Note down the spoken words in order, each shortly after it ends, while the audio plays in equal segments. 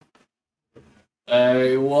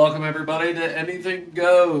Hey, welcome everybody to Anything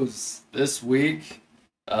Goes. This week,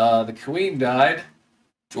 the Queen died.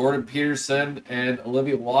 Jordan Peterson and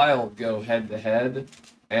Olivia Wilde go head to head,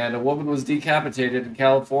 and a woman was decapitated in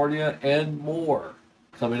California, and more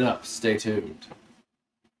coming up. Stay tuned.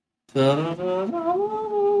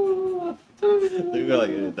 They got like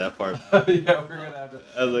edit that part. Yeah, we're gonna have to.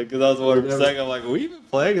 I was like, because I was wondering for a second, I'm like, are we even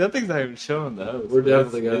playing? That thing's not even showing the host. We're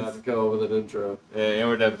definitely gonna have to go with an intro. Yeah, and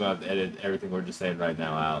we're definitely gonna have to edit everything we're just saying right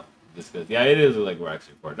now out. Just because, yeah, it is like we're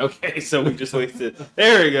actually recording. Okay, so we just wasted.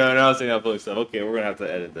 There we go. Now I'm saying that fully stuff. Okay, we're gonna have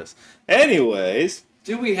to edit this. Anyways,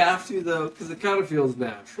 Do we have to though? Because it kind of feels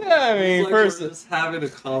natural. yeah, I mean, It's like first we're just having a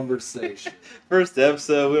conversation. first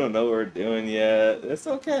episode, we don't know what we're doing yet. It's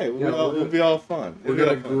okay. We'll be all fun. We're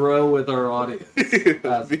gonna grow with our audience.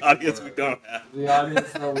 The audience we don't have. The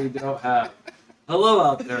audience that we don't have. Hello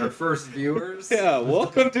out there, first viewers. Yeah,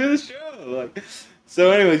 welcome to the show. So,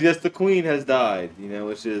 anyways, yes, the Queen has died.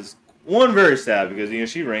 Which is one very sad because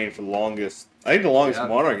she reigned for the longest. I think the longest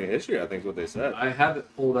monarch in history. I think is what they said. I have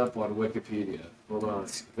it pulled up on Wikipedia. Hold on. I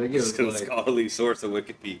think it was Still scholarly source of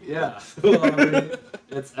Wikipedia. Yeah. Well, I mean,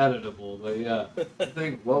 it's editable, but yeah. I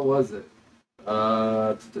think what was it?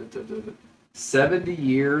 70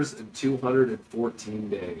 years and 214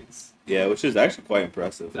 days. Yeah, which is actually quite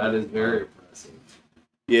impressive. That is very impressive.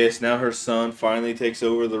 Yes, now her son finally takes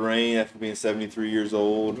over the reign after being 73 years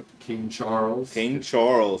old. King Charles. King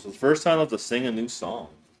Charles. The first time to sing a new song.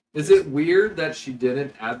 Is it weird that she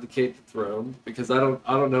didn't abdicate the throne? Because I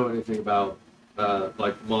don't know anything about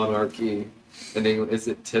like monarchy in England. Is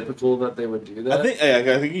it typical that they would do that?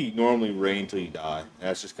 I think you normally reign till you die.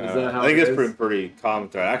 That's just kind of. I think it's pretty common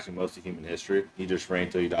throughout actually most of human history. You just reign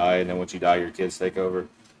till you die, and then once you die, your kids take over.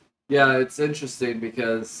 Yeah, it's interesting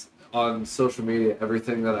because on social media,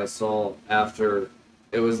 everything that I saw after.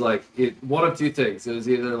 It was like one of two things. It was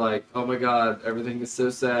either like, oh my God, everything is so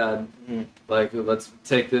sad. Mm-hmm. Like, let's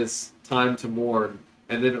take this time to mourn.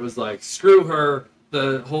 And then it was like, screw her.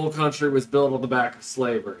 The whole country was built on the back of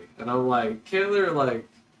slavery. And I'm like, isn't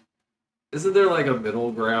there like a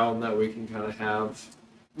middle ground that we can kind of have?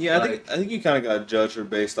 Yeah, I think you kind of got to judge her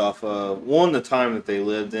based off of one, the time that they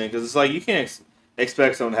lived in, because it's like you can't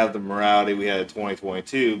expect someone to have the morality we had in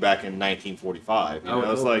 2022 back in 1945.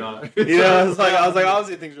 It's like I was like,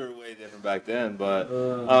 obviously things were way different back then, but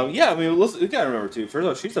yeah, I mean, we gotta remember too. First of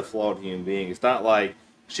all, she's a flawed human being. It's not like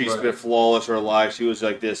she's been flawless her life. She was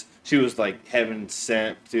like this. She was like heaven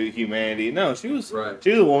sent to humanity. No, she was.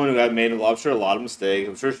 She was a woman who had made I'm sure a lot of mistakes.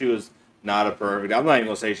 I'm sure she was not a perfect. I'm not even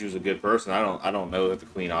gonna say she was a good person. I don't know that the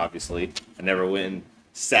Queen. Obviously, I never went and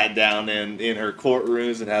sat down in her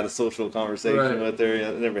courtrooms and had a social conversation with her.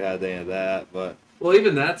 I never had any of that, but well,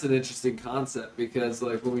 even that's an interesting concept because,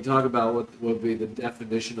 like, when we talk about what would be the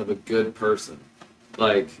definition of a good person,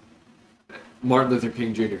 like Martin Luther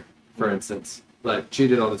King Jr., for instance, like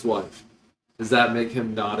cheated on his wife, does that make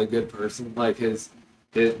him not a good person? Like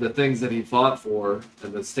the things that he fought for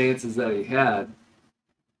and the stances that he had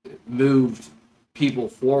moved people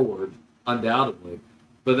forward, undoubtedly.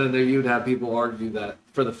 But then you'd have people argue that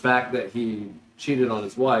for the fact that he cheated on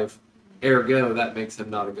his wife, ergo, that makes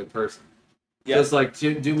him not a good person. Yeah. Just like,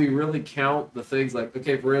 do we really count the things like,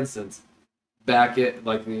 okay, for instance, back at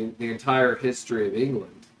like the entire history of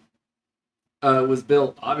England was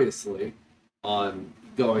built obviously on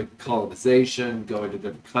colonization, going to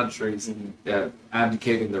different countries,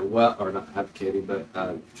 abdicating their wealth, or not abdicating, but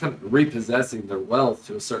kind of repossessing their wealth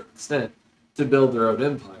to a certain extent to build their own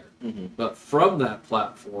empire. Mm-hmm. But from that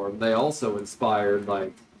platform, they also inspired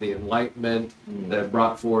like the Enlightenment that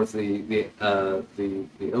brought forth the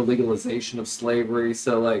illegalization of slavery.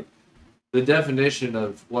 So like the definition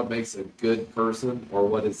of what makes a good person or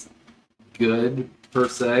what is good per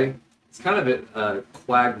se, it's kind of a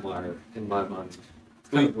quagmire in my mind. It's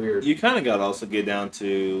kind of weird. You kind of got to also get down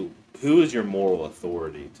to who is your moral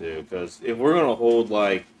authority too, because if we're gonna hold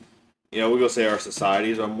like. We're going to say our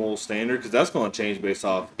society is our moral standard because that's going to change based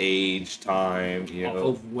off age, time,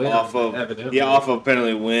 off of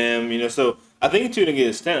apparently whim, So I think to an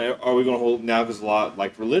extent, are we going to hold now because a lot,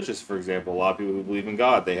 like religious, for example, a lot of people who believe in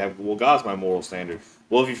God, they have, well, God's my moral standard.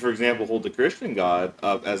 Well, if you, for example, hold the Christian God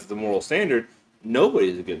up as the moral standard,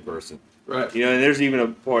 nobody's a good person. Right. And there's even a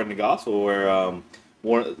part in the gospel where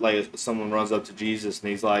someone runs up to Jesus and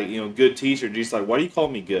he's like, good teacher. Jesus like, why do you call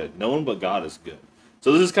me good? No one but God is good.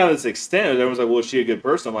 So this is kind of this extent. Everyone's like, well, is she a good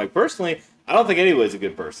person? I'm like, personally, I don't think anybody's a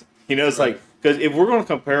good person. It's like, because if we're going to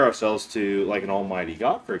compare ourselves to like an almighty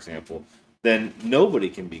God, for example, then nobody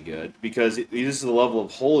can be good because this is a level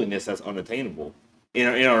of holiness that's unattainable in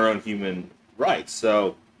our own human rights.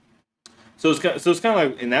 So it's kind of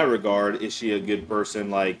like in that regard, is she a good person?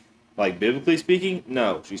 Like like biblically speaking,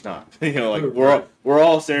 no, she's not. You know, like Right. we're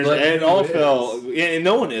all sinners, But and who all is? fell, and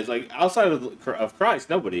no one is like outside of Christ,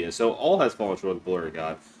 nobody is. So all has fallen short of the glory of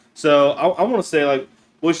God. So I want to say, like,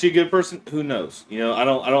 was she a good person? Who knows? You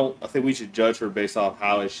know, I think we should judge her based off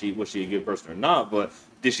was she a good person or not. But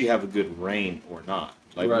did she have a good reign or not?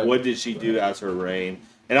 Like, Right. what did she do as her reign?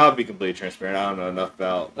 And I'll be completely transparent. I don't know enough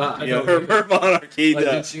about her monarchy. Like,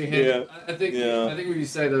 did she handle? Yeah. I think Yeah. I think when you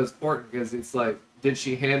say that is important because it's like, did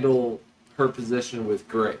she handle her position with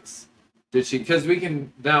grace? Did she? Because we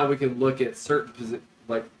can look at certain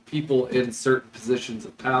like people in certain positions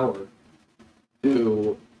of power,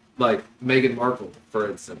 who, like Meghan Markle, for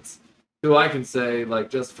instance, who I can say, like,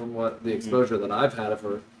 just from what the exposure that I've had of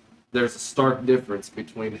her, there's a stark difference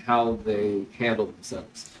between how they handle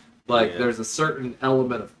themselves. Like, there's a certain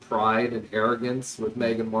element of pride and arrogance with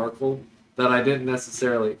Meghan Markle that I didn't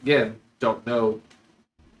necessarily, again,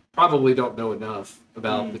 probably don't know enough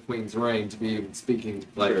about the Queen's reign to be even speaking,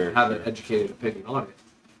 like, have an educated opinion on it.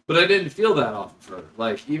 But I didn't feel that off of her.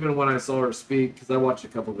 Like, even when I saw her speak, because I watched a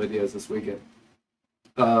couple videos this weekend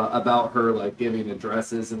about her, like, giving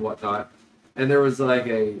addresses and whatnot, and there was, like,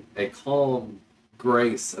 a calm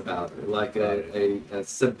grace about her, like a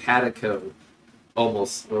simpatico,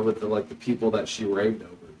 almost, or with the people that she reigned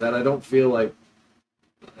over, that I don't feel like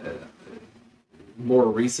more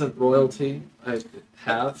recent royalty I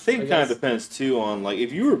think kind of depends too on, like,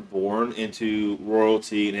 if you were born into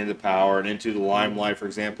royalty and into power and into the limelight, for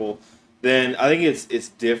example, then I think it's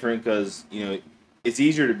different because, you know, it's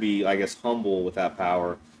easier to be, I guess, humble with that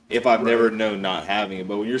power if I've never known not having it.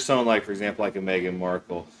 But when you're someone like, for example, like a Meghan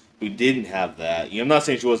Markle who didn't have that, you know, I'm not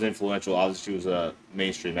saying she wasn't influential. Obviously, she was a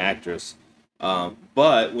mainstream actress.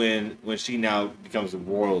 But when she now becomes a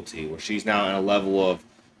royalty, where she's now in a level of,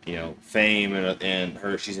 you know, fame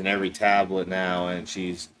and she's in every tablet now, and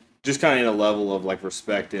she's just kind of in a level of, like,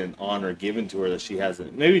 respect and honor given to her that she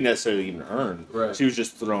hasn't maybe necessarily even earned. Right. She was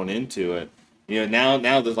just thrown into it. You know,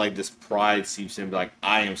 now there's, like, this pride seeps in, like,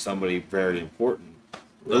 I am somebody very important,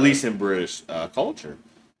 at least in British culture.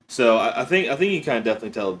 So I think you kind of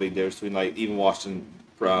definitely tell a big difference between, like, even watching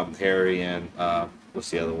Harry and what's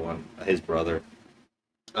the other one? His brother.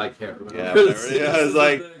 I can't remember. Yeah, whatever. Yeah, it's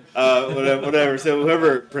like whatever. So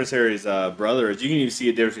whoever Prince Harry's brother is, you can even see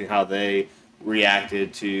a difference in how they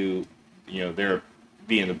reacted to, you know, their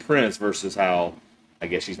being the prince versus how, I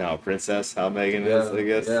guess, she's now a princess. How Meghan is, I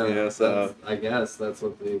guess. Yeah, so I guess that's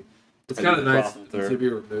what the. It's kind of nice to be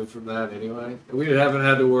removed from that anyway. We haven't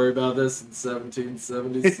had to worry about this in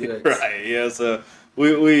 1776. Right. Yeah. So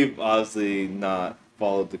we've obviously not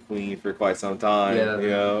followed the Queen for quite some time. Yeah. You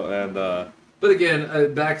know, and. But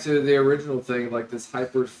again, back to the original thing, like this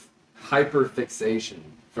hyper fixation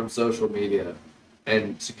from social media,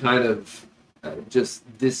 and to kind of just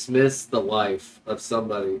dismiss the life of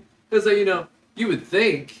somebody, because you know, you would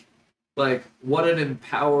think, like, what an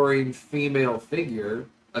empowering female figure,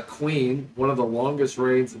 a queen, one of the longest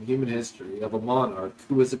reigns in human history of a monarch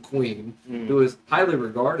who is a queen, who is highly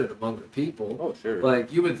regarded among her people. Oh, sure.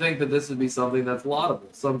 Like, you would think that this would be something that's laudable,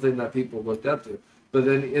 something that people looked up to. But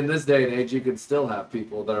then in this day and age, you can still have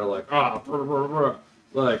people that are like,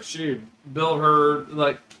 like, she built her,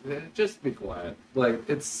 like, just be quiet. Like,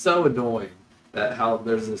 it's so annoying that how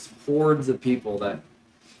there's this hordes of people that,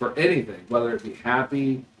 for anything, whether it be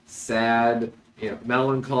happy, sad, you know,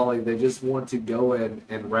 melancholy, they just want to go in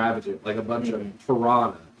and ravage it like a bunch of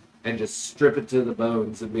piranha and just strip it to the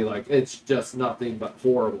bones and be like, it's just nothing but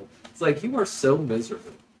horrible. It's like, you are so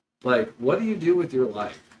miserable. Like, what do you do with your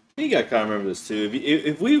life? You got to kind of remember this too.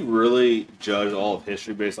 If we really judge all of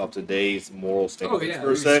history based off today's moral standards,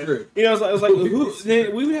 per se, you know, it's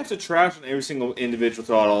like we would have to trash on every single individual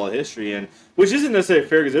throughout all of history, and which isn't necessarily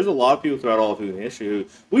fair because there's a lot of people throughout all of human history who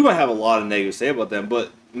we might have a lot of negative to say about them,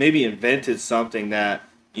 but maybe invented something that,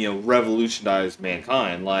 you know, revolutionized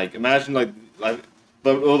mankind. Like, imagine I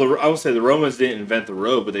would say the Romans didn't invent the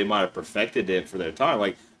road, but they might have perfected it for their time.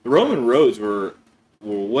 Like, the Roman roads were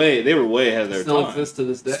way ahead of their time. Still exists to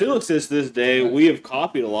this day. Still exists to this day. We have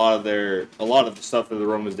copied a lot of the stuff that the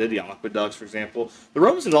Romans did. The aqueducts, for example. The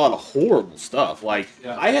Romans did a lot of horrible stuff. Like,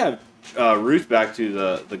 I have roots back to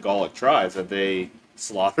the Gallic tribes that they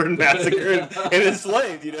slaughtered and massacred and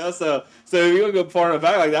enslaved. You know, so if you want to go far enough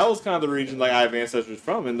back, like, that was kind of the region like I have ancestors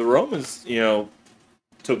from, and the Romans, you know,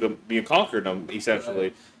 conquered them essentially.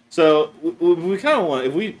 Right. So we kind of want,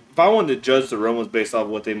 if I wanted to judge the Romans based off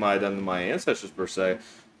what they might have done to my ancestors per se,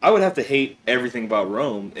 I would have to hate everything about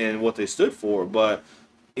Rome and what they stood for. But,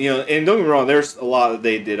 you know, and don't get me wrong, there's a lot that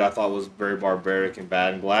they did I thought was very barbaric and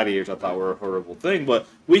bad, and gladiators I thought were a horrible thing. But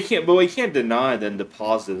we can't deny then the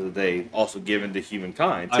positive that they also given to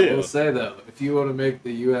humankind too. I will say though, if you want to make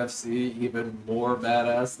the UFC even more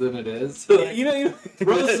badass than it is,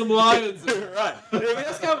 throw some lions in. Right. I mean,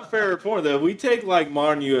 that's kind of a fair point though. If we take like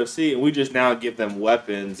modern UFC and we just now give them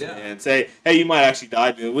weapons and say, hey, you might actually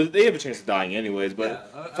die doing it. They have a chance of dying anyways,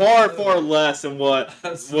 but far less than what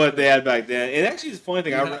they had back then. And actually, it's a funny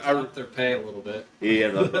thing. I up their pay a little bit.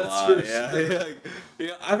 Yeah, a lot. Yeah.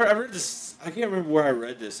 I've read this. I can't remember where I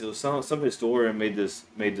read this. It was some historian made this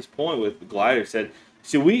point with the gladiator. Said,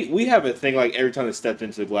 "So we have a thing like every time they stepped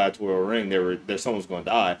into the gladiatorial ring, there someone's going to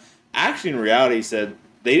die." Actually, in reality, he said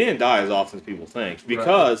they didn't die as often as people think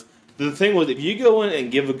because the thing was if you go in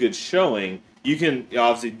and give a good showing, you can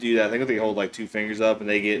obviously do that. I think they hold like two fingers up and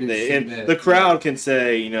and the crowd can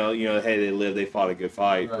say, hey, they fought a good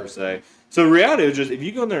fight per se. So reality was just if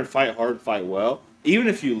you go in there and fight hard, fight well. Even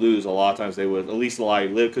if you lose, a lot of times they would at least allow you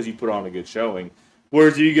to live because you put on a good showing.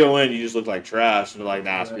 Whereas you go in, you just look like trash, and they're like,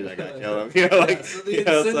 "Nah, screw that guy, kill him." So the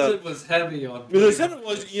incentive was heavy on. The incentive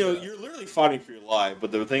was, you're literally fighting for your life.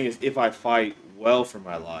 But the thing is, if I fight well for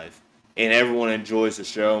my life, and everyone enjoys the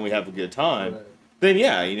show and we have a good time, then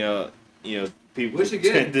people. Which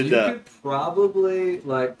again, you could probably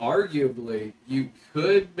arguably, you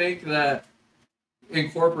could make that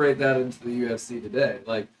incorporate that into the UFC today,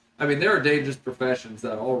 like. I mean, there are dangerous professions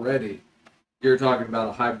that already you're talking about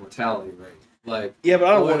a high mortality rate. Like, but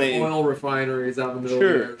I don't want oil refineries out in the middle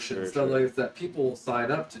of the ocean, stuff like that. People will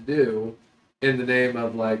sign up to do in the name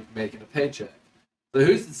of making a paycheck. So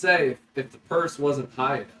who's to say if the purse wasn't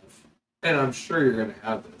high enough, and I'm sure you're going to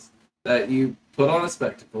have this, that you put on a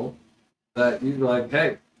spectacle, that you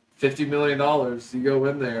hey, $50 million, you go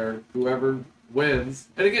in there, whoever wins,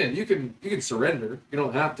 and again, you can surrender. You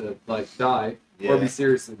don't have to die. Or be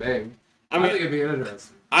seriously banged. I think it'd be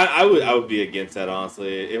interesting. I would be against that,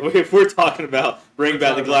 honestly. If we're talking about bring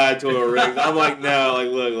back the gladiatorial rings, I'm like, no,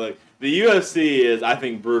 look, the UFC is, I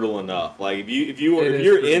think, brutal enough. Like, if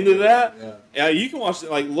you're into that, you can watch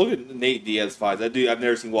look at Nate Diaz fights. That dude I've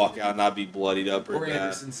never seen walk out and not be bloodied up or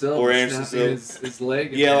Anderson Silva, his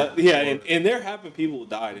leg. And there have been people who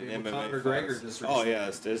died in MMA fights. Oh yeah,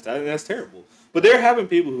 that's terrible. But there have been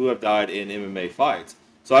people who have died in MMA fights.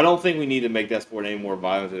 So I don't think we need to make that sport any more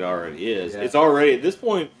violent than it already is. Yeah. It's already, at this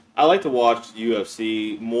point, I like to watch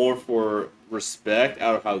UFC more for respect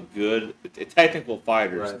out of how good technical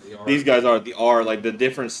fighters these guys are. The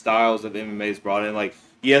different styles that MMA's brought in.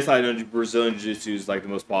 Yes, I know Brazilian Jiu-Jitsu is the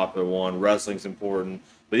most popular one. Wrestling's important.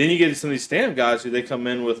 But then you get some of these stand-up guys who they come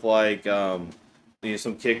in with some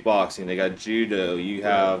kickboxing. They got judo. You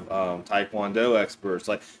have taekwondo experts.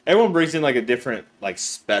 Everyone brings in a different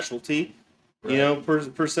specialty.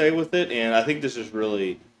 Per se with it, and I think this is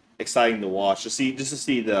really exciting to watch to see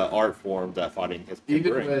the art form that fighting has been.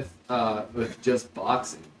 Even with just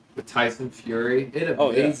boxing, with Tyson Fury, it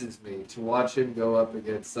amazes me to watch him go up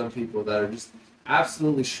against some people that are just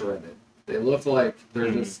absolutely shredded. They look like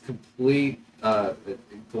they're just complete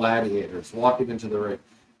gladiators walking into the ring.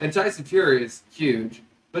 And Tyson Fury is huge,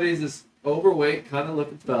 but he's this overweight kind of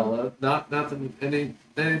looking fella. Nothing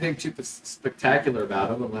anything too spectacular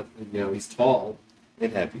about him, unless he's tall.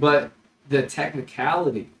 But the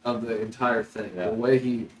technicality of the entire thing, the way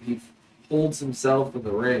he holds himself in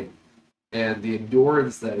the ring, and the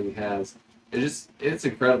endurance that he has, it's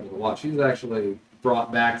incredible to watch. He's actually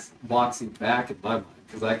brought boxing back in my mind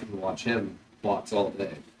because I can watch him box all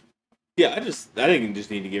day. Yeah, I think you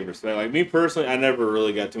just need to give respect. Me personally, I never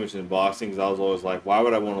really got too much into boxing because I was always why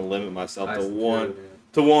would I want to limit myself to one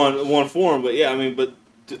form? But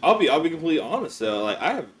I'll be completely honest though.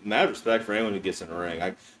 I have mad respect for anyone who gets in the ring.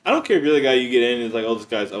 I don't care if you're the guy you get in and it's this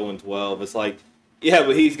guy's 0-12. It's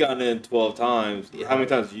but he's gotten in 12 times. How many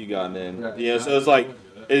times have you gotten in? So it's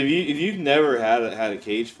if you've never had a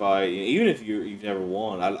cage fight, even if you've never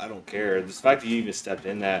won, I don't care. The fact that you even stepped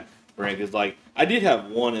in that ring is I did have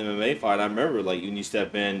one MMA fight. I remember when you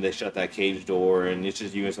step in, they shut that cage door and it's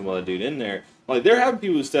just you and some other dude in there. There have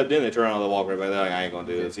people who stepped in, they turn around and they walk right back there I ain't gonna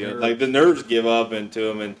do this. The nerves give up into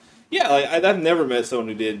them, and I've never met someone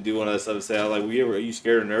who didn't do one of that stuff and say, are you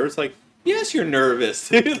scared or nervous? Yes, you're nervous,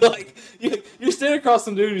 dude. You're standing across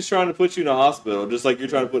some dude who's trying to put you in a hospital, just like you're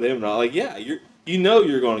trying to put him in.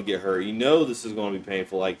 You're going to get hurt. This is going to be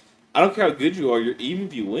painful. I don't care how good you are. Even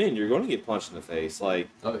if you win, you're going to get punched in the face. And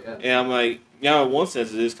I'm in one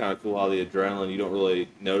sense, it is kind of cool how the adrenaline, you don't really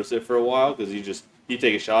notice it for a while because you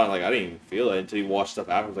take a shot and I didn't even feel it until you watch stuff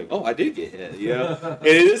afterwards. Oh, I did get hit. And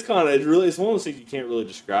it is it's one of those things you can't really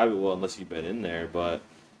describe it well unless you've been in there. But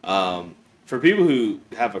for people who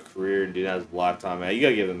have a career and do that as a lifetime, man, you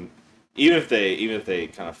gotta give them. Even if they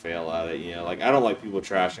kind of fail at it, I don't like people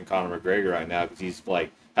trashing Conor McGregor right now because he's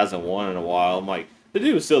hasn't won in a while. I'm like, the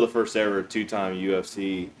dude was still the first ever 2-time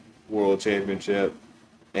UFC World Championship,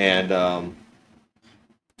 and I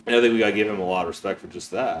think we gotta give him a lot of respect for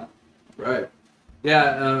just that. Right.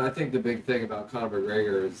 Yeah, I think the big thing about Conor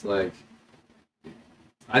McGregor is like,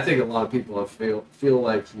 I think a lot of people feel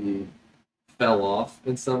like he fell off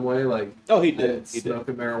in some way. Like, he did. He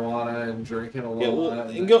smoking marijuana and drinking a lot. Yeah, well,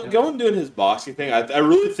 and going doing his boxing thing, I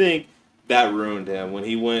really think that ruined him when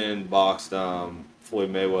he went and boxed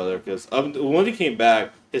Floyd Mayweather, because when he came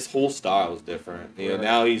back, his whole style was different. You know,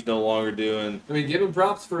 now he's no longer doing. I mean, give him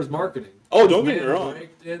props for his marketing. Oh, don't get me wrong.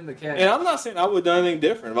 In the cash. And I'm not saying I would have done anything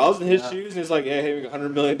different. If I was in his shoes and it's like, hey, make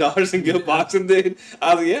 $100 million and good boxing, dude,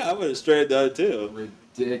 I was like, yeah, I would have straight done it too.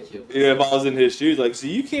 Ridiculous. Yeah, if I was in his shoes, like, so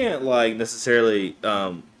you can't like necessarily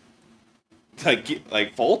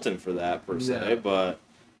like fault him for that per se, but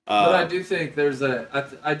I do think there's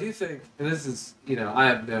I do think, and this is, I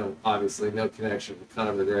have obviously no connection with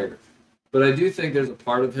Conor McGregor, but I do think there's a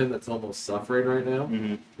part of him that's almost suffering right now,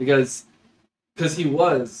 because he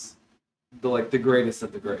was the greatest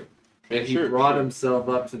of the great, and he brought himself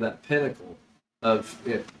up to that pinnacle of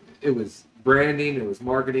it. It was branding, it was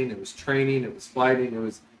marketing, it was training, it was fighting, it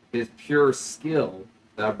was his pure skill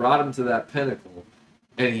that brought him to that pinnacle,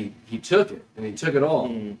 and he took it, and he took it all,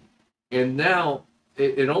 and now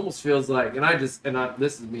it almost feels like,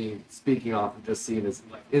 this is me speaking off of just seeing his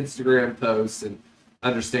Instagram posts and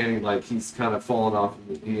understanding he's kind of fallen off,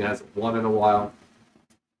 and he hasn't won in a while.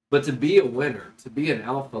 But to be a winner, to be an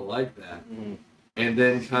alpha like that, and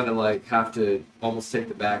then kind of have to almost take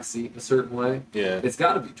the back seat in a certain way, it's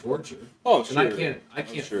got to be torture. Oh, sure. And I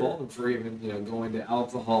can't fault him for even going to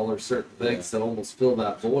alcohol or certain things to almost fill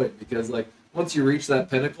that void, because once you reach that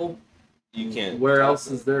pinnacle, you can't. Where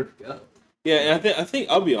else is there to go? Yeah, and I think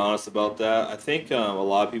I'll be honest about that. I think a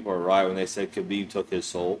lot of people are right when they said Khabib took his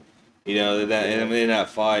soul. In that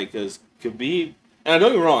fight, because Khabib. And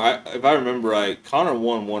don't get me wrong, if I remember right, Conor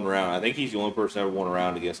won one round. I think he's the only person ever won a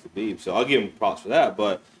round against Khabib, so I'll give him props for that.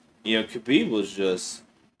 But Khabib was just,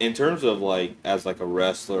 in terms of as a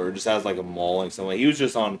wrestler, or just as a mauling someone, he was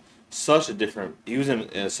just on such a different. He was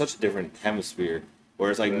in such a different hemisphere,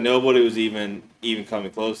 where it's nobody was even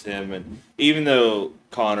coming close to him. And even though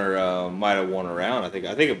Conor might have won a round, I think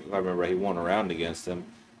if I remember right, he won a round against him.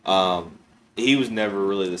 He was never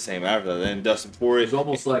really the same after that. Then Dustin Poirier, it was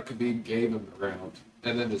almost like Khabib gave him the round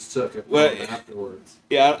and then just took it afterwards.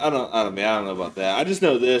 Yeah, I don't know about that. I just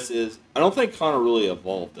know I don't think Conor really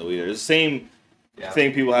evolved though either. It's the same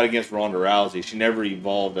thing people had against Ronda Rousey. She never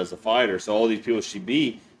evolved as a fighter. So all these people she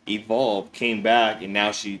beat evolved, came back, and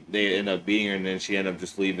now they end up beating her, and then she ended up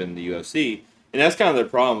just leaving the UFC. And that's kind of the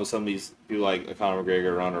problem with some of these people like Conor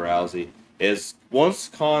McGregor, Ronda Rousey, is once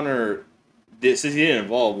Conor. Since he didn't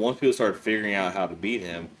evolve, once people started figuring out how to beat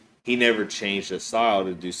him, he never changed his style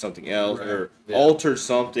to do something else or altered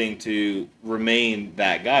something to remain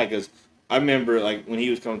that guy. Because I remember, when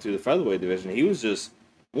he was coming through the featherweight division, he was just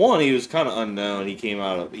he was kind of unknown. He came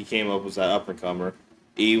up as that up and comer.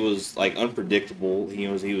 He was unpredictable. He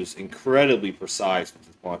was incredibly precise with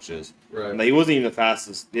his punches. Right. He wasn't even the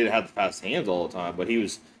fastest. Didn't have the fastest hands all the time, but he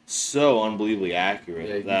was so unbelievably accurate.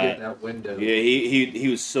 Yeah, you get that window. Yeah, he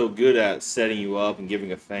was so good at setting you up and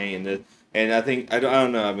giving a feint, and I think I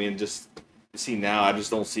don't know. I mean, just see now, I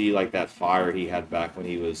just don't see that fire he had back when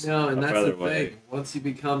he was. No, and that's the thing. Once you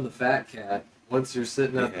become the fat cat, once you're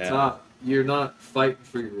sitting at the top, you're not fighting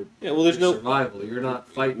for your there's no survival. You're not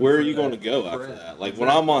fighting. Where are you going to go after that? When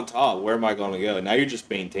I'm on top, where am I going to go? Now you're just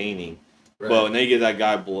maintaining. Right. But when they get that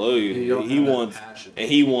guy below you,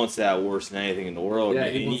 he wants that worse than anything in the world. Yeah,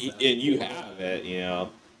 and you have it,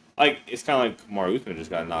 it's kind of like Kamaru Usman just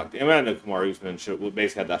got knocked. I know Kamaru Usman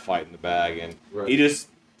basically had that fight in the bag, and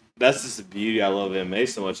that's just the beauty I love MMA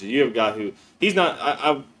so much. Is you have a guy who he's not.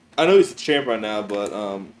 I know he's the champ right now, but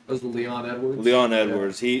was Leon Edwards. Leon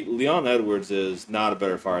Edwards. Leon Edwards is not a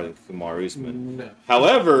better fighter than Kamaru Usman. No.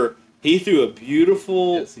 However, he threw a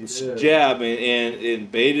beautiful jab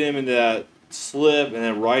and baited him into that slip and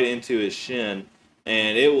then right into his shin,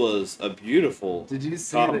 and it was a beautiful Did you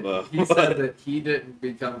see combo. That he said that he didn't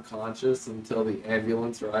become conscious until the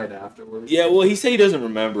ambulance right afterwards? Yeah, well, he said he doesn't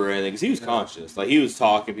remember anything because he was conscious. He was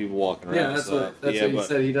talking, people walking around. Yeah, that's what he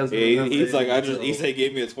said. He doesn't remember. He's he said he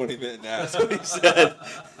gave me a 20-minute nap. That's what he said.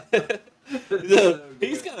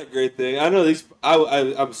 He's got a great thing. I know these.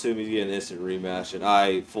 I'm assuming he's getting an instant rematch, and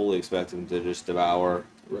I fully expect him to just devour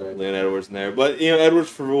Leon Edwards in there. But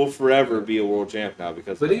Edwards will forever be a world champ now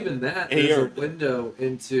because. But even that, there's a window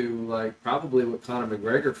into probably what Conor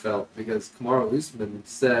McGregor felt, because Kamaru Usman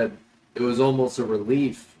said it was almost a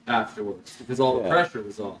relief afterwards because all the pressure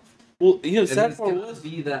was off. Well, sad part was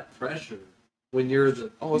be that pressure when you're the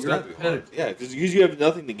it's you're got at to the be hard. pinnacle. Yeah, because you have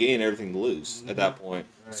nothing to gain, everything to lose at that point.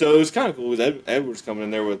 Right. So it was kind of cool because Edwards coming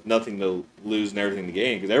in there with nothing to lose and everything to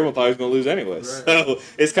gain because everyone thought he was going to lose anyway. Right. So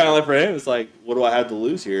it's kind of like for him, it's like, what do I have to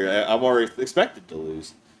lose here? I'm already expected to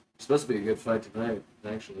lose. It's supposed to be a good fight tonight,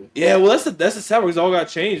 actually. Yeah, well, that's the sad part because all got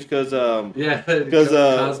changed because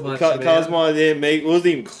Cosmo didn't make, it wasn't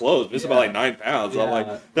even close. It's about like 9 pounds.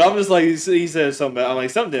 Yeah. I'm just like, he said something. I'm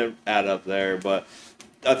like, something didn't add up there, but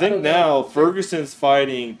I think now Ferguson's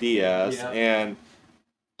fighting Diaz and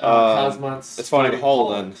Cosmo's it's fighting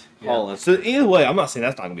Holland. Yeah. Holland. So either way, I'm not saying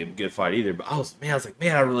that's not gonna be a good fight either. But I was like,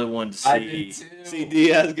 man, I really wanted to see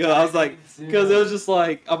Diaz go. I was like, because it was just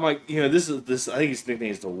like, I'm like, this is. I think his nickname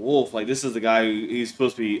is the Wolf. Like this is the guy who he's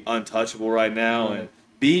supposed to be untouchable right now and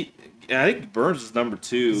beat. And I think Burns is number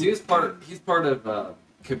 2. He's part of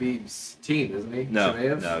Khabib's team, isn't he? No,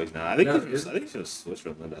 Chimaev? no, he's not. I think he's from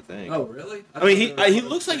Switzerland. I think. Oh, really? I mean, he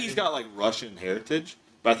looks like he's got like Russian heritage.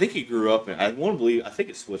 But I think he grew up in. I want to believe. I think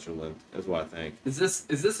it's Switzerland. Is what I think. Is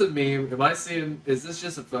this a meme? Am I seeing? Is this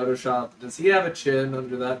just a Photoshop? Does he have a chin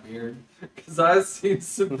under that beard? Because I've seen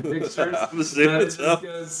some pictures that it just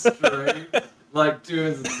goes straight like to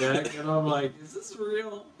his neck, and I'm like, is this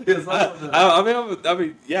real? Because I don't know. I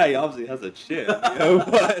mean, yeah, he obviously has a chin,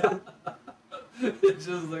 but it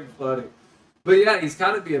just looks funny. But yeah, he's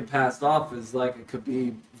kind of being passed off as like a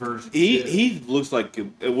Khabib version. He looks like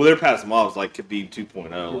they're passing him off as like Khabib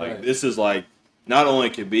 2.0. Right. Like this is like not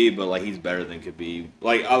only Khabib, but like he's better than Khabib.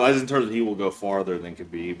 Like as in terms of he will go farther than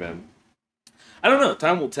Khabib, and I don't know.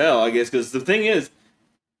 Time will tell, I guess. Because the thing is,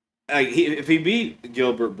 like if he beat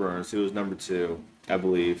Gilbert Burns, who was number 2, I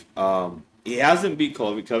believe, he hasn't beat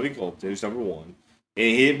Covey Colton, who's number 1, and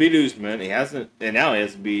he didn't beat Usman. He hasn't, and now he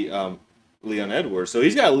hasn't beat Leon Edwards. So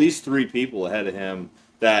he's got at least 3 people ahead of him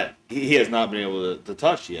that he has not been able to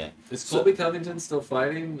touch yet. Is Colby Covington still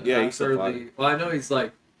fighting? Yeah, he's still fighting. Well, I know he's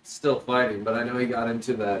like still fighting, but I know he got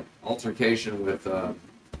into that altercation with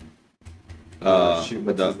Madal,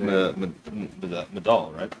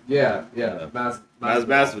 right? Yeah.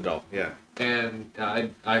 Masvidal, yeah. And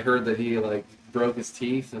I heard that he like broke his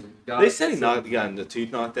teeth and got. They said he got the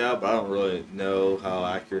tooth knocked out, but I don't really know how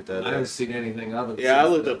accurate that is. I haven't seen anything of it. Yeah, I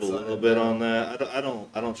looked up a little bit on that. I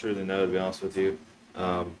don't truly know, to be honest with you.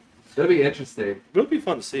 It'll be interesting. It'll be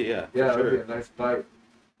fun to see, yeah. Yeah, it'll be a nice fight.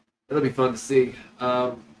 It'll be fun to see.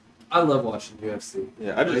 I love watching UFC.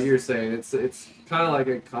 Yeah, like you're saying, it's kind of like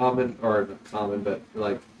a not common, but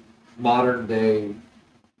like modern day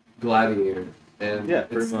gladiator, and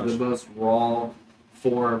it's the most raw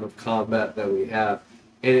form of combat that we have,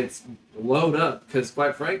 and it's blown up because,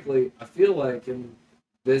 quite frankly, I feel like in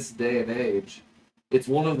this day and age, it's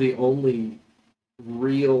one of the only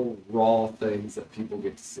real raw things that people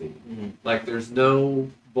get to see. Mm-hmm. Like, there's no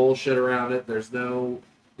bullshit around it. There's no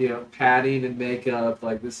padding and makeup.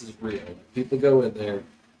 Like, this is real. Like, people go in there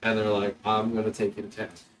and they're like, I'm gonna take you to town.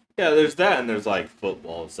 Yeah, there's that, and there's like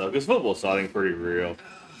football and stuff. Because football's I think pretty real.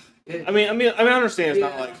 I understand it's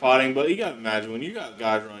not like fighting, but you gotta imagine when you got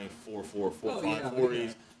guys running 4.4, 4.5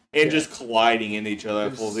 40s and just colliding into each other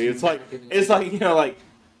at full speed. It's like like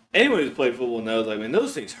anyone who's played football knows. I mean,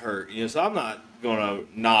 those things hurt. So I'm not gonna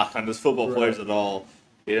knock on those football players at all.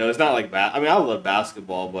 It's not like I love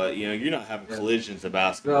basketball, but you're not having collisions of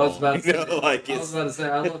basketball. No, I was about to say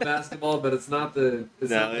I love basketball, but it's not the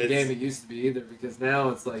game it used to be either. Because now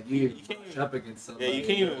it's like you can't up against somebody.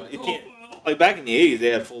 Yeah, you can't. Like back in the '80s, they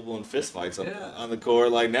had full blown fist fights on the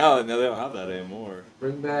court. Like now they don't have that anymore.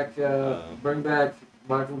 Bring back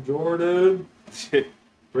Michael Jordan.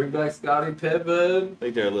 Bring back Scottie Pippen. I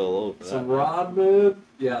think they're a little old for that. Some Rodman.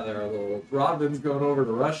 Yeah, they're a little old. Rodman's going over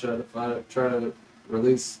to Russia to try to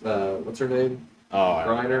release what's her name? Oh,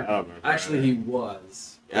 Griner. I don't remember. Actually, he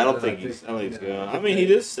was. Yeah, I don't think he's going. I mean, he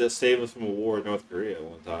did save us from a war in North Korea at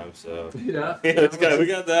one time, so yeah, we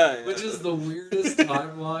got that. Which is the weirdest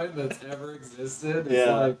timeline that's ever existed. It's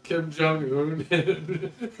like Kim Jong Un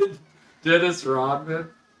and Dennis Rodman.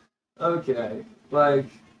 Okay, like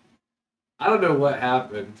I don't know what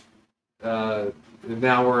happened. And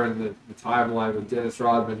now we're in the timeline with Dennis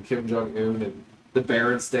Rodman, Kim Jong Un, and the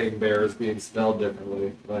Berenstain Bears being spelled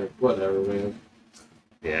differently. Like whatever, man.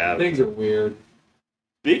 Yeah, things are weird.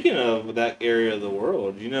 Speaking of that area of the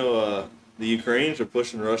world, the Ukrainians are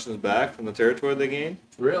pushing Russians back from the territory they gained?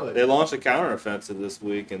 Really? They launched a counteroffensive this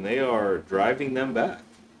week, and they are driving them back.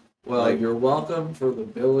 Well, you're welcome for the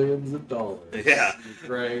billions of dollars. Yeah.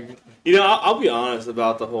 Ukraine. I'll be honest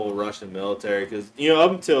about the whole Russian military, because,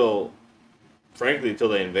 up until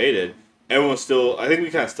they invaded, everyone I think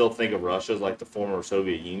we kind of still think of Russia as like the former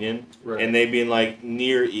Soviet Union, and they being like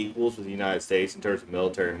near equals with the United States in terms of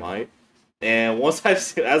military might. And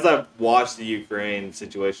as I've watched the Ukraine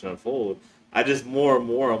situation unfold, I just more and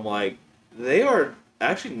more I'm like, they are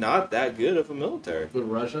actually not that good of a military. The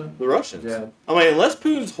Russia? The Russians. Yeah. I mean, unless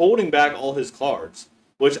Putin's holding back all his cards,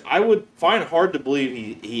 which I would find hard to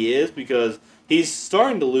believe he is, because he's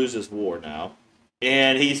starting to lose this war now.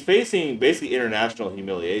 And he's facing basically international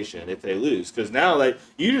humiliation if they lose. Because now, like,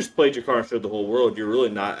 you just played your card and showed the whole world you're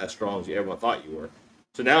really not as strong as everyone thought you were.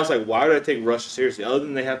 So now it's like, why would I take Russia seriously other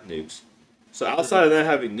than they have nukes? So outside of them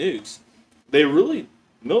having nukes, they really,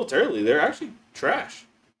 militarily, they're actually trash.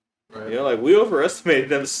 Right. You know, like, we overestimated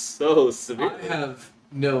them so severely. I have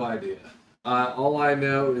no idea. All I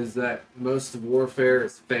know is that most of warfare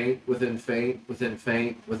is feint within feint within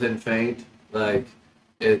feint within feint. Like,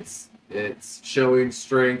 it's showing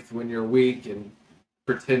strength when you're weak and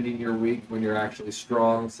pretending you're weak when you're actually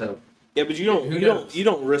strong. So yeah, but you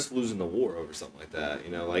don't risk losing the war over something like that.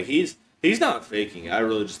 You know, like he's not faking. I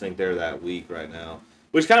really just think they're that weak right now,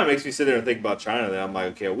 which kind of makes me sit there and think about China. Then I'm like,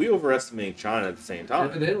 okay, are we overestimating China at the same time?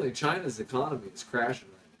 Evidently, China's economy is crashing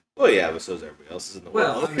right now. Well, yeah, but so is everybody else's in the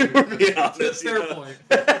world. I mean, fair point.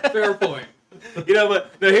 Fair point. You know,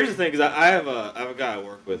 but no. Here's the thing: because I have a guy I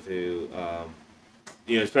work with who,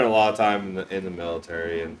 spent a lot of time in the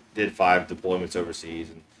military and did 5 deployments overseas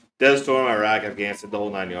and Desert Storm, Iraq, Afghanistan, the whole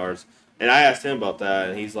 9 yards. And I asked him about that,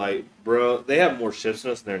 and he's like, "Bro, they have more ships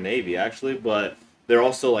than us in their Navy, actually, but they're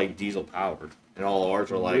also like diesel powered, and all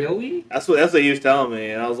ours are like." Really? That's what he was telling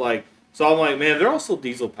me, and I was like, so I'm like, man, they're also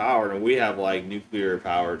diesel powered, and we have like nuclear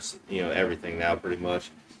powered, everything now pretty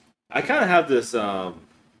much. I kind of have this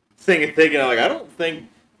thing of thinking, like, I don't think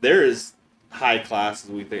they're as high class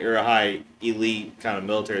as we think, or a high elite kind of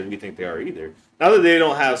military as we think they are either. Not that they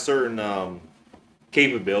don't have certain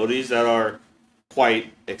capabilities that are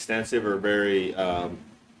quite extensive or very, I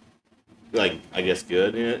guess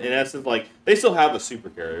good in essence. Like, they still have a super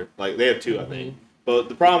carrier. Like, they have 2, I think. But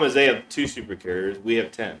the problem is they have 2 super carriers. We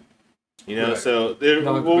have 10. Right. So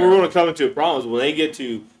what we're going to come into a problem is when they get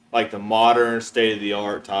to, like, the modern,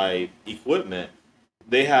 state-of-the-art type equipment,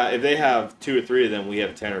 if they have 2 or 3 of them, we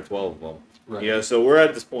have 10 or 12 of them. Right. So we're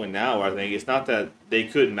at this point now where I think it's not that they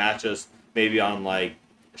couldn't match us maybe on, like,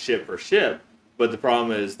 ship for ship, but the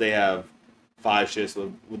problem is they have 5 ships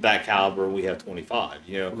with that caliber. We have 25.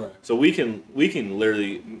 Right. So we can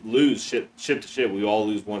literally lose ship to ship. We all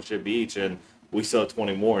lose 1 ship each, and we still have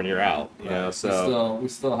 20 more, and you're out. So we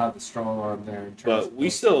still have the strong arm there. In terms but we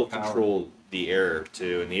still control the air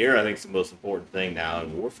too, and the air I think is the most important thing now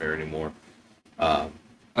in warfare anymore.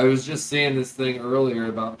 I was just seeing this thing earlier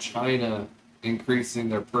about China increasing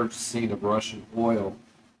their purchasing of Russian oil.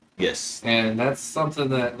 Yes. And that's something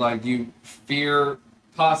that, like, you fear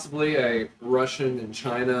possibly a Russian and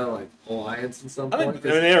China, like, alliance in some point.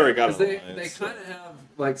 They already got an alliance. They kind of have,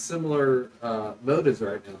 like, similar motives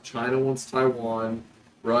right now. China wants Taiwan.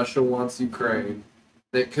 Russia wants Ukraine.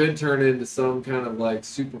 That could turn into some kind of, like,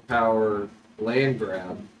 superpower land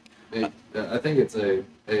grab. I think it's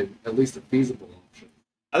at least a feasible option.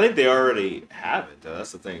 I think they already have it, though.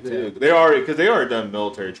 That's the thing, too. Yeah. Because they already done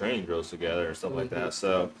military training drills together and stuff like that.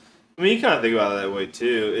 So, I mean, you kind of think about it that way,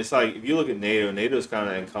 too. It's like, if you look at NATO's kind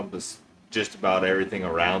of encompassed just about everything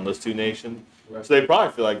around those 2 nations. Right. So they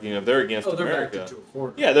probably feel like, if they're against America. They're back into a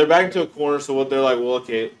corner. Yeah, they're back into a corner. So what they're like, well,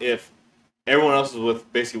 okay, if everyone else is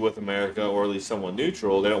basically with America, or at least somewhat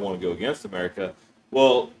neutral, they don't want to go against America.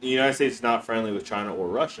 Well, the United States is not friendly with China or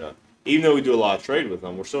Russia. Even though we do a lot of trade with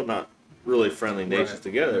them, we're still not really friendly nations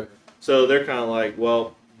together. Right. So they're kind of like,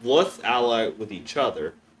 well, let's ally with each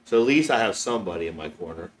other. So at least I have somebody in my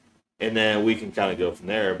corner. And then we can kind of go from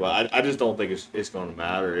there. But I just don't think it's going to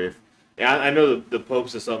matter. I know the Pope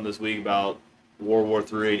said something this week about World War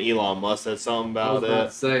III, and Elon Musk said something about it. I was about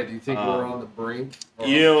to say, do you think we're on the brink or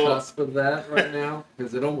on the cusp of that right now?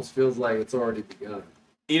 Because it almost feels like it's already begun.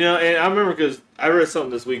 And I remember because I read something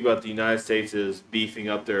this week about the United States is beefing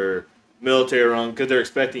up their military run because they're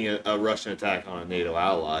expecting a Russian attack on a NATO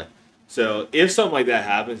ally. So if something like that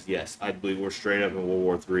happens, yes, I believe we're straight up in World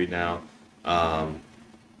War III now,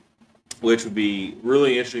 which would be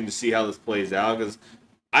really interesting to see how this plays out because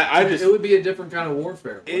it would be a different kind of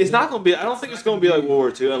warfare. It's not going to be. I don't think it's going to be like World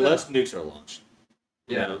War II unless nukes are launched.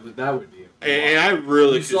 Yeah, that would be. And I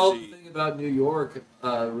really you saw the thing about New York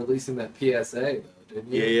releasing that PSA though.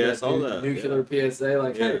 Didn't you? Yeah, I saw that. Nuclear PSA,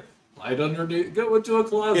 like, hey, hide underneath, go into a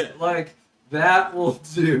closet. Yeah. Like, that will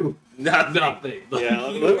do nothing. Like, yeah,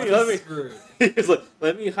 let me. He's like,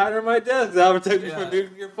 let me hide on my desk. That'll protect me from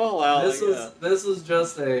nuclear fallout. This was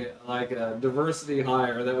just a diversity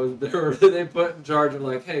hire that they put in charge of,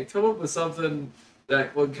 like, hey, come up with something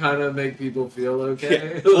that would kind of make people feel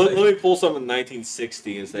okay. Yeah. Let me pull something in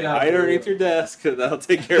 1960 and say, hide underneath your desk, because that'll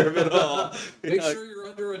take care of it all. Make sure you're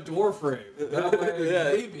under a door frame. That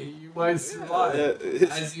way, maybe you might survive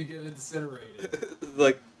as you get incinerated.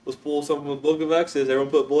 Like, let's pull something from the Book of Exodus. Everyone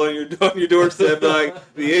put blood on your doorstep.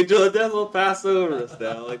 Like, the angel of death will pass over us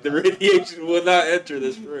now. Like, the radiation will not enter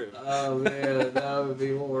this room. Oh, man, that would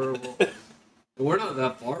be horrible. We're not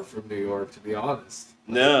that far from New York, to be honest.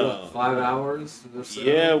 No. What, 5 hours or so?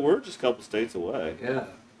 Yeah, we're just a couple states away. Yeah.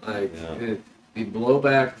 Like, the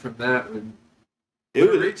blowback from that would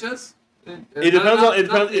reach us? It depends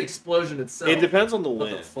on the explosion itself. It depends on the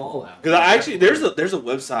wind. The fallout. Because actually, there's a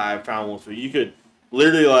website I found once where you could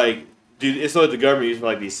literally like do. It's like the government uses for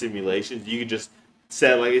like these simulations. You could just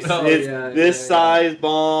set like it's this size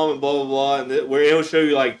bomb and blah blah blah, and where it will show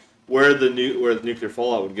you like where the nuclear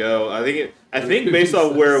fallout would go. I think based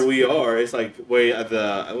on where we are, it's like way at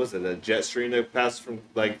the jet stream that passes from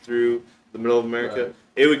like through the middle of America. Right.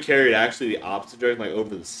 It would carry it actually the opposite direction, like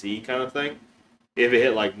over the sea kind of thing. If it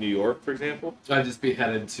hit like New York, for example, I'd just be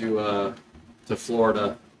headed to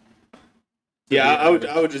Florida. Yeah, I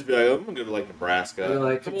would just be like, I'm gonna go to like Nebraska. You're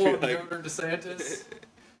like, come on, Governor DeSantis.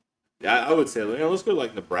 Yeah, I would say, let's go to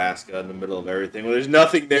like Nebraska in the middle of everything. Well, there's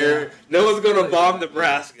nothing there. Yeah. No one's gonna bomb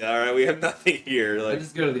Nebraska. All right, we have nothing here. Like, I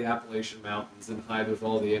just go to the Appalachian Mountains and hide with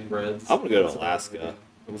all the inbreds. I'm gonna go to Alaska.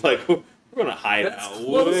 I'm like, we're gonna hide out. That's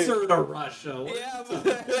closer to Russia. Yeah,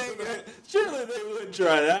 but surely they wouldn't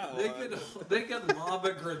try that one. They could lob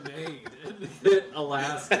a grenade and hit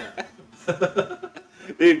Alaska.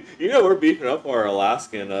 Dude, you know we're beefing up our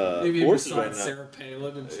Alaskan forces right now. Sarah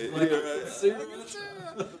Palin and like,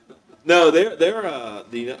 no, they're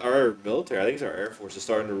our military. I think it's our Air Force is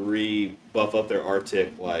starting to buff up their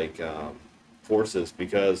Arctic forces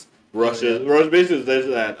because Russia basically there's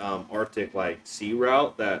that Arctic like sea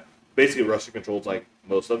route that basically Russia controls like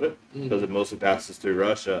most of it because it mostly passes through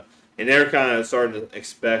Russia, and they're kind of starting to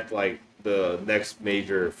expect like the next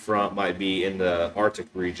major front might be in the Arctic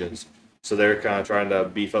regions. So they're kind of trying to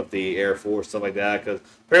beef up the Air Force, stuff like that, because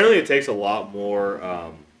apparently it takes a lot more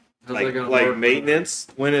like maintenance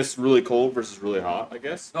when it's really cold versus really hot, I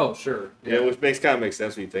guess. Oh, sure. Yeah, which makes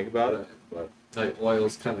sense when you think about it. But like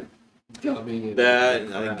oil's kind of gummy. And that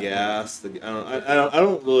and I think gas. I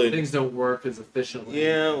don't really. Things don't work as efficiently.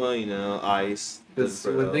 Yeah, well, ice. Because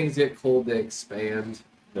when things get cold, they expand.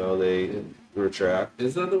 No, they retract.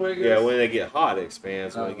 Is that the way it goes? Yeah, when they get hot, it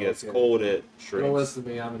expands. When it gets cold, it shrinks. Don't listen to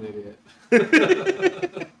me. I'm an idiot.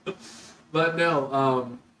 But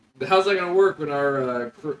no, how's that going to work when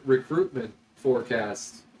our recruitment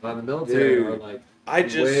forecasts on the military are like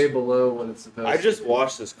way below what it's supposed to be? I just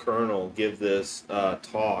watched this colonel give this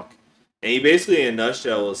talk, and he basically, in a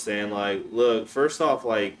nutshell, was saying like, look, first off,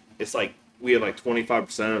 like it's like we have like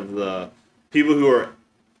 25% of the people who are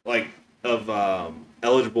like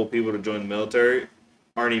eligible people to join the military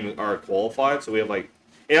are qualified. So we have like,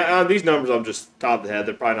 these numbers I'm just top of the head.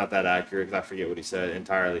 They're probably not that accurate because I forget what he said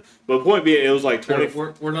entirely. But the point being, it was like 20.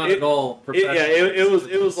 We're not at all professional.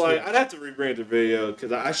 It was like I'd have to rebring the video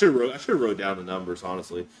because I should have wrote down the numbers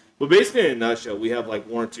honestly. But basically, in a nutshell, we have like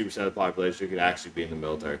 1 or 2% of the population who could actually be in the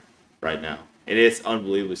military right now, and it's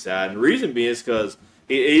unbelievably sad. And the reason being is because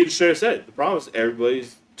he should have said the problem is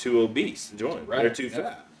everybody's too obese to join. Right. They're too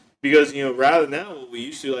fat. Because, rather than now, what we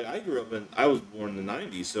used to, like, I was born in the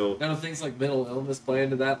 90s, so... None of things like mental illness play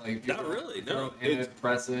into that? Like, not really, no.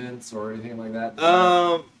 Antidepressants or anything like that?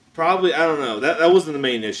 Probably, I don't know. That wasn't the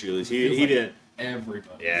main issue, at least. He didn't...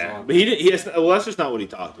 Everybody. Yeah, but he didn't... Well, that's just not what he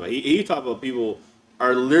talked about. He talked about people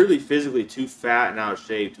are literally physically too fat and out of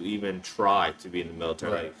shape to even try to be in the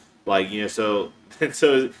military. Right. So it's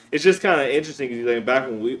just kind of interesting because you think back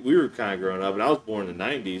when we were kind of growing up, and I was born in the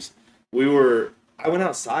 90s, I went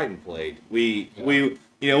outside and played. It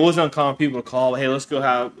wasn't uncommon people to call, hey, let's go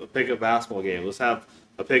have a pickup basketball game. Let's have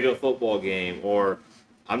a pickup football game. Or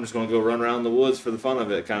I'm just going to go run around the woods for the fun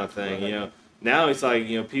of it kind of thing. Right. Now it's like,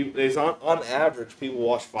 people, it's on average, people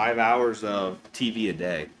watch 5 hours of TV a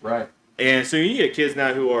day. Right. And so you get kids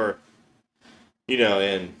now who are,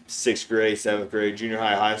 in 6th grade, 7th grade, junior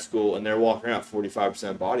high school, and they're walking around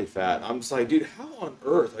 45% body fat. I'm just like, dude, how on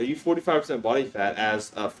earth are you 45% body fat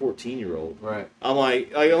as a 14-year-old? Right. I'm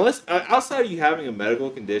like unless outside of you having a medical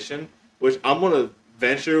condition, which I'm gonna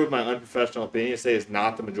venture with my unprofessional opinion say is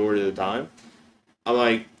not the majority of the time. I'm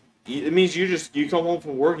like, it means you come home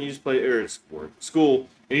from work and you just play school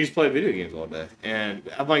and you just play video games all day. And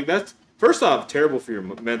I'm like, that's first off terrible for your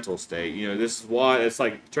mental state. This is why it's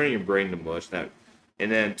like turning your brain to mush.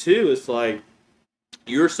 And then 2, it's like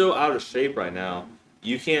you're so out of shape right now,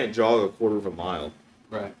 you can't jog a quarter of a mile.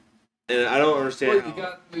 Right. And I don't understand.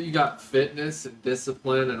 Well, you got fitness and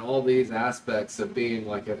discipline and all these aspects of being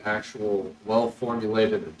like an actual well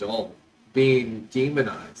formulated adult being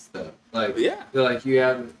demonized though. Like Yeah. like you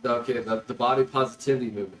have the body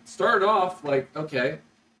positivity movement. Start off like, okay,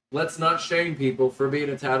 let's not shame people for being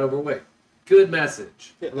a tad overweight. Good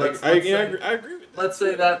message. Yeah, I agree with that. Let's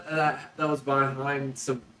say that was behind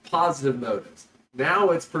some positive motives. Now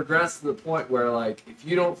it's progressed to the point where, like, if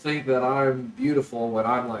you don't think that I'm beautiful when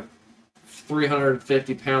I'm like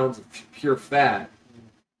 350 pounds of pure fat,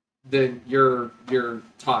 then you're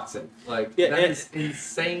toxic. Like, that is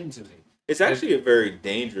insane to me. It's actually very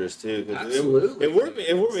dangerous too. Absolutely. If we're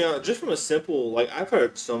being honest, just from a simple, like, I've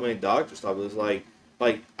heard so many doctors talk about this,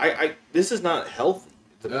 I this is not healthy.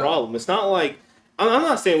 The problem. It's not like I'm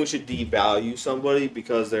not saying we should devalue somebody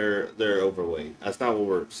because they're overweight. That's not what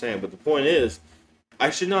we're saying. But the point is,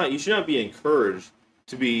 you should not be encouraged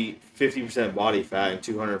to be 50% body fat and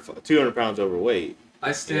 200 pounds overweight.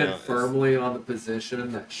 I stand firmly on the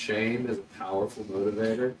position that shame is a powerful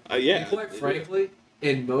motivator. Yeah. And quite frankly,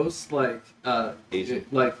 in most Asian.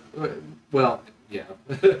 Well, yeah.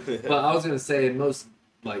 But I was gonna say in most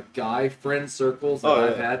like guy friend circles that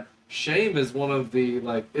I've had, shame is one of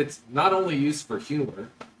the it's not only used for humor,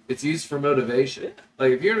 it's used for motivation. Yeah.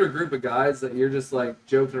 Like if you're in a group of guys that you're just like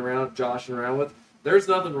joking around, joshing around with, there's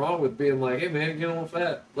nothing wrong with being like, hey man, you're getting a little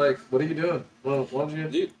fat. Like, what are you doing? Well, why don't you?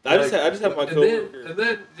 Dude, I just have my coworker. And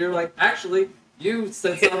then you're like, actually, you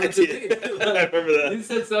said something to me. I remember that. You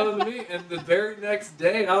said something to me, and the very next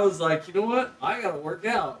day, I was like, you know what? I gotta work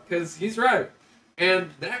out because he's right.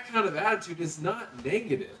 And that kind of attitude is not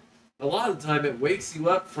negative. A lot of the time, it wakes you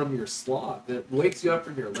up from your sloth. It wakes you up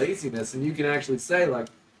from your laziness, and you can actually say, like,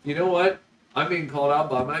 you know what? I'm being called out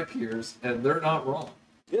by my peers, and they're not wrong.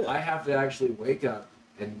 Yeah. I have to actually wake up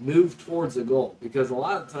and move towards a goal because a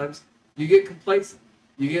lot of times you get complacent,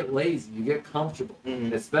 you get lazy, you get comfortable,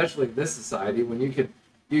 especially in this society when you can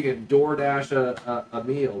DoorDash a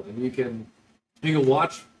meal and you can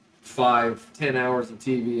watch 5-10 hours of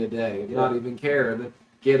TV a day and not even care, and then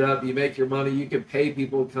get up, you make your money, you can pay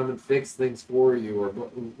people to come and fix things for you or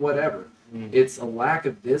whatever. It's a lack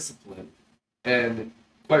of discipline, and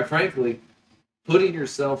quite frankly, putting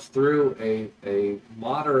yourself through a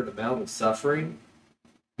moderate amount of suffering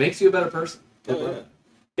makes you a better person.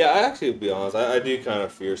 Yeah, I actually, to be honest, I do kind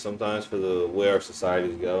of fear sometimes for the way our society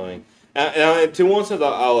is going. And to one sense,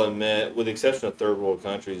 I'll admit, with the exception of third world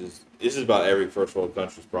countries, this is about every first world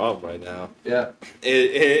country's problem right now. Yeah.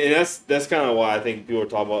 And that's kind of why I think people are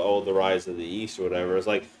talking about, the rise of the East or whatever. It's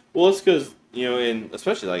like, well, it's because, in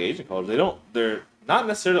especially like Asian cultures, they're not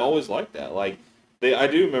necessarily always like that. Like, I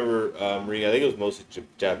do remember reading, I think it was mostly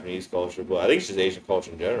Japanese culture, but I think it's just Asian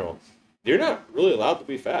culture in general. You're not really allowed to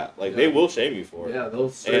be fat. Like, they will shame you for it. Yeah,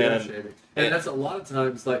 they'll straight up shame you. And that's a lot of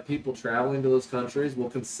times, like, people traveling to those countries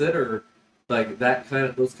will consider, like,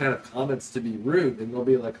 those kind of comments to be rude, and they'll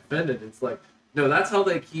be, like, offended. It's like, no, that's how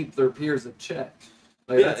they keep their peers in check.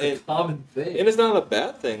 Like, that's a common thing. And it's not a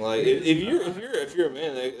bad thing. Like, if you're a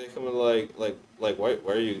man, they come in like, why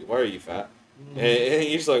are you fat? And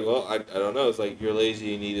you're just like, well, I don't know. It's like, you're lazy.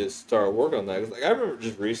 You need to start working on that. Cause, like, I remember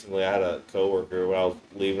just recently, I had a coworker when I was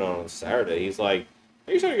leaving on Saturday. He's like,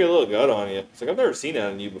 "Are you starting to get a little gut on you?" It's like, I've never seen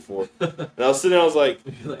that in you before. And I was sitting there, I was like,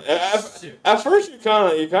 at first you're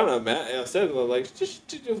kind of mad. I said, like, just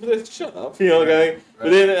shut up, okay. Right.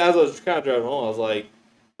 But then as I was kind of driving home, I was like,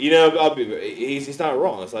 he's not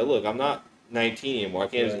wrong. It's like, look, I'm not 19 anymore. I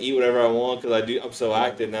can't just eat whatever I want because I'm so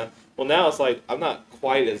active now. Well, now it's like I'm not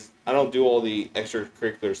quite I don't do all the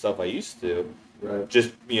extracurricular stuff I used to. Right.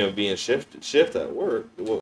 Just being shift at work.